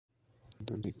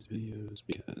on these videos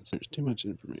because there's too much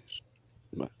information.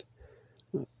 But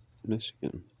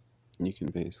Michigan, you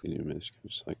can basically do Michigan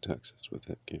just like Texas with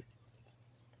that game.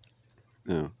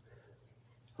 Now,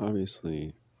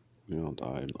 obviously, we all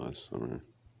died last summer,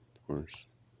 of course.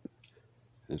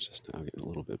 It's just now getting a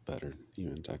little bit better,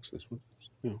 even in Texas.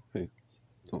 Hey,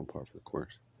 it's all par for the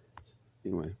course.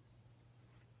 Anyway,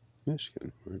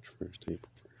 Michigan, March 1st,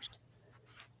 April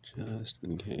 1st. Just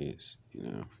in case,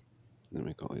 they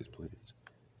make all these plans.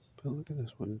 But look at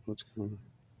this, what's going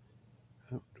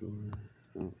on? Outdoor,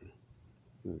 I don't know.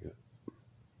 What we got?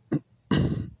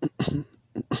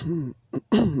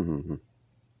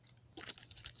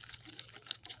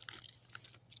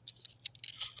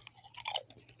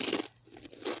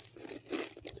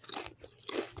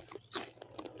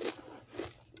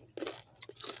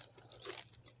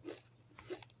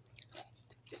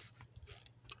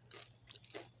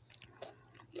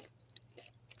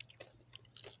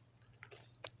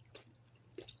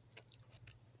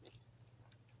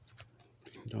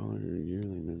 $10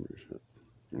 yearly membership.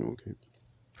 Okay.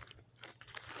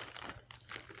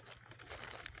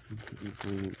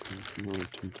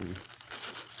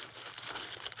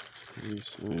 These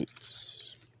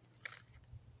sites.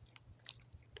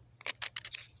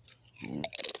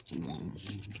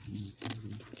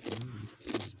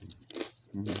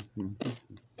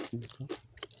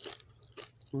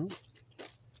 Well,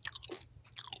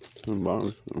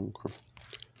 $10. Okay.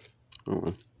 Oh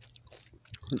well.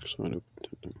 Quick side up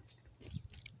tempting.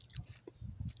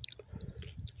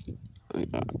 I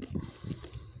got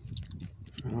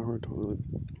shower, toilet,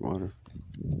 water.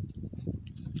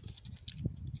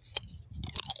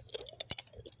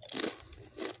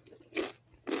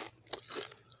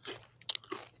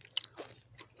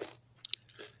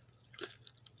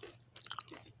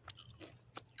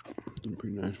 Some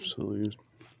pretty nice facilities.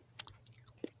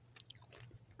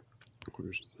 Of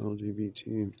course, it's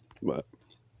LGBT, but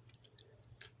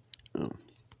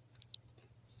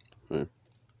hey,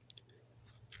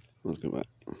 let's go back.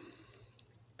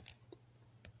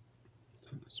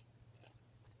 That's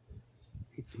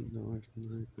 $18 a night.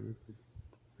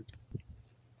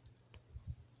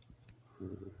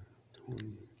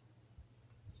 20.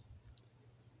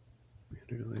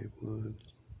 Mandalay Woods.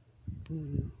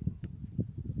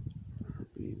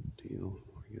 RV deal.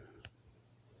 I guess.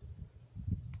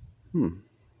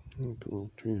 Like a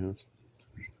little treehouse.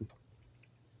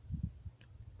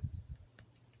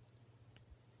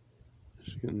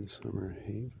 Michigan Summer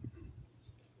Haven.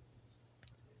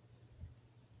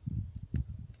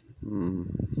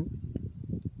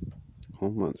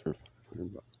 Whole month for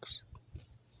 $500.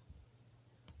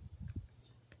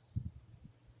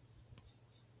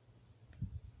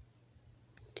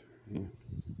 Okay.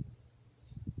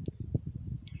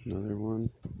 Another one,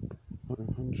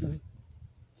 500.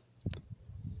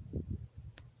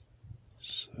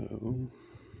 So,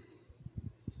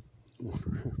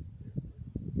 over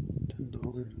 $10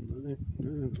 a night.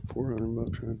 That's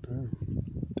 $400 right there.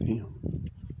 Damn.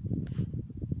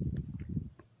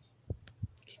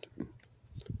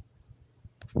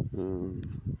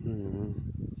 Yeah.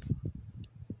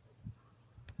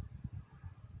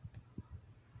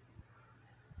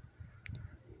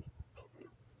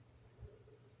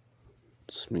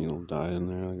 Smeagol died in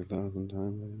there like 1,000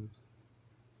 times.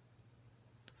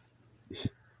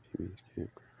 PB's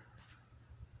campground.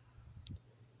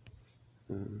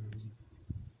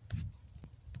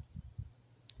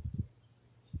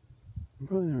 I'm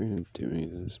probably never going to do any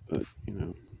of this, but,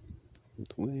 with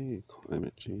the way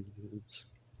climate change is,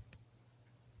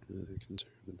 I'm really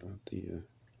concerned about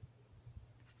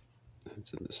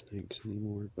heads of the snakes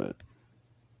anymore, but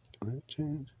climate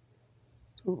change,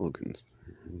 it's a little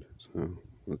concerned, so,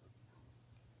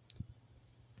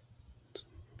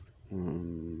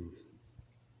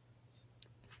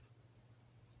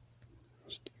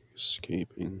 just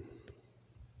escaping.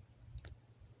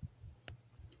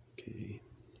 Okay.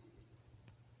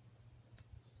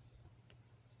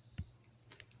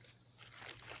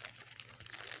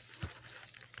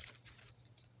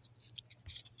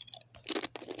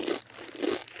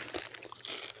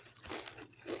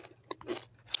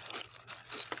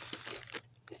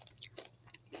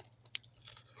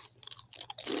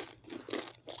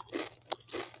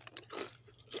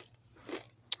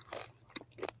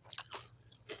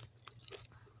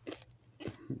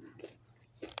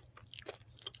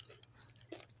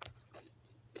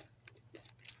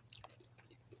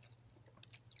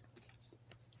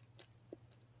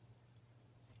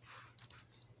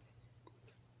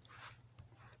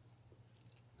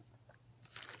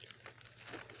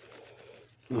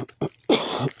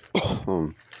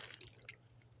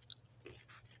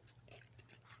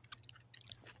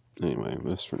 Anyway,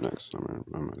 this for next summer.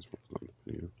 I might as well load